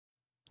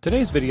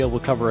Today's video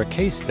will cover a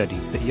case study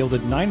that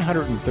yielded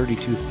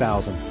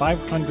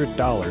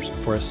 $932,500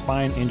 for a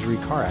spine injury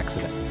car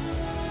accident.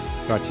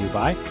 Brought to you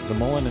by the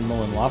Mullen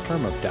Mullen Law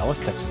Firm of Dallas,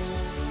 Texas.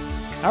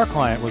 Our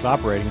client was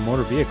operating a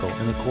motor vehicle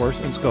in the course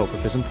and scope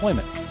of his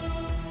employment.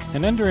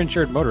 An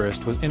underinsured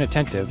motorist was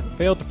inattentive,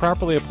 failed to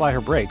properly apply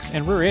her brakes,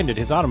 and rear-ended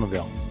his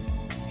automobile.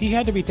 He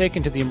had to be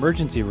taken to the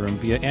emergency room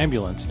via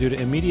ambulance due to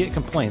immediate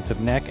complaints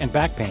of neck and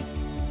back pain.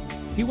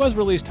 He was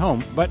released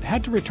home, but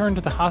had to return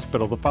to the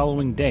hospital the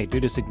following day due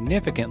to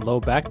significant low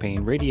back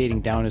pain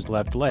radiating down his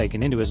left leg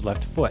and into his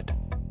left foot.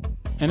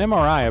 An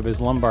MRI of his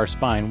lumbar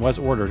spine was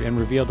ordered and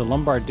revealed a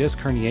lumbar disc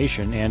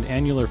herniation and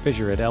annular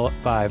fissure at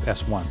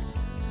L5-S1.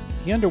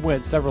 He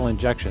underwent several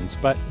injections,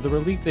 but the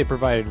relief they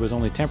provided was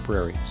only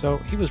temporary, so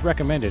he was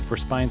recommended for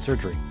spine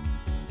surgery.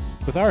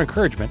 With our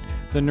encouragement,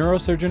 the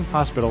neurosurgeon,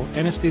 hospital,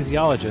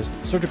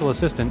 anesthesiologist, surgical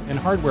assistant, and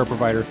hardware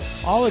provider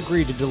all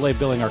agreed to delay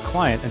billing our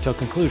client until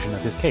conclusion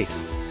of his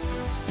case.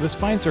 The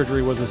spine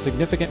surgery was a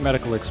significant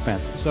medical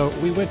expense, so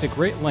we went to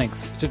great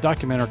lengths to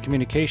document our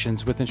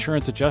communications with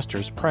insurance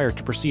adjusters prior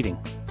to proceeding.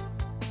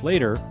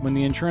 Later, when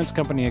the insurance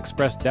company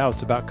expressed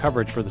doubts about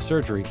coverage for the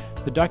surgery,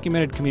 the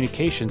documented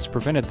communications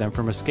prevented them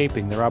from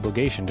escaping their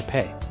obligation to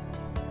pay.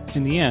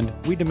 In the end,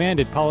 we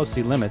demanded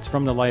policy limits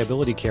from the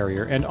liability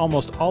carrier and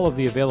almost all of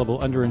the available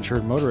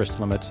underinsured motorist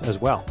limits as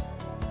well.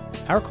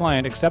 Our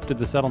client accepted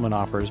the settlement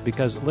offers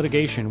because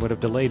litigation would have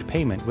delayed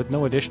payment with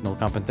no additional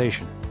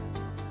compensation.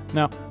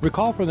 Now,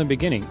 recall from the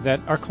beginning that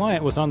our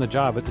client was on the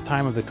job at the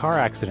time of the car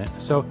accident,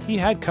 so he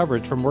had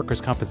coverage from workers'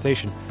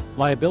 compensation,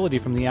 liability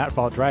from the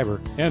at-fault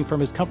driver, and from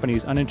his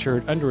company's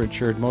uninsured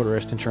underinsured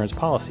motorist insurance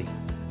policy.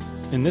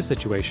 In this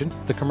situation,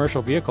 the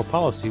commercial vehicle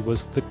policy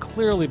was the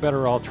clearly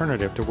better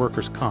alternative to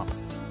workers' comp.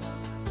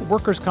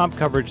 Workers' comp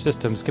coverage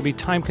systems can be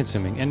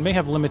time-consuming and may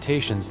have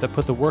limitations that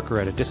put the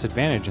worker at a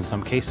disadvantage in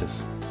some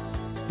cases.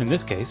 In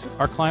this case,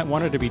 our client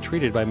wanted to be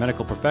treated by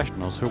medical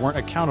professionals who weren't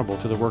accountable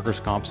to the workers'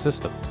 comp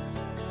system.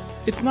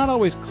 It's not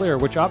always clear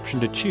which option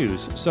to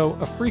choose, so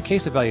a free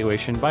case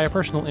evaluation by a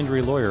personal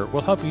injury lawyer will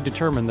help you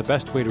determine the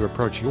best way to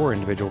approach your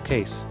individual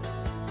case.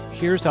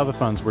 Here's how the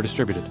funds were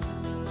distributed.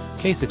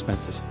 Case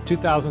expenses,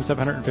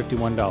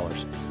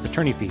 $2,751.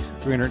 Attorney fees,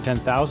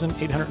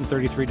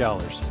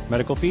 $310,833.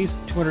 Medical fees,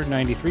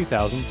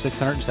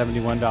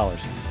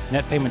 $293,671.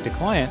 Net payment to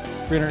client,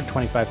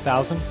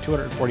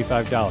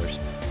 $325,245.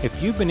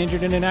 If you've been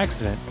injured in an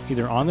accident,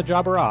 either on the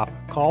job or off,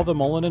 call the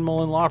Mullen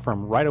Mullen Law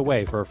Firm right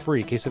away for a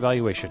free case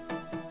evaluation.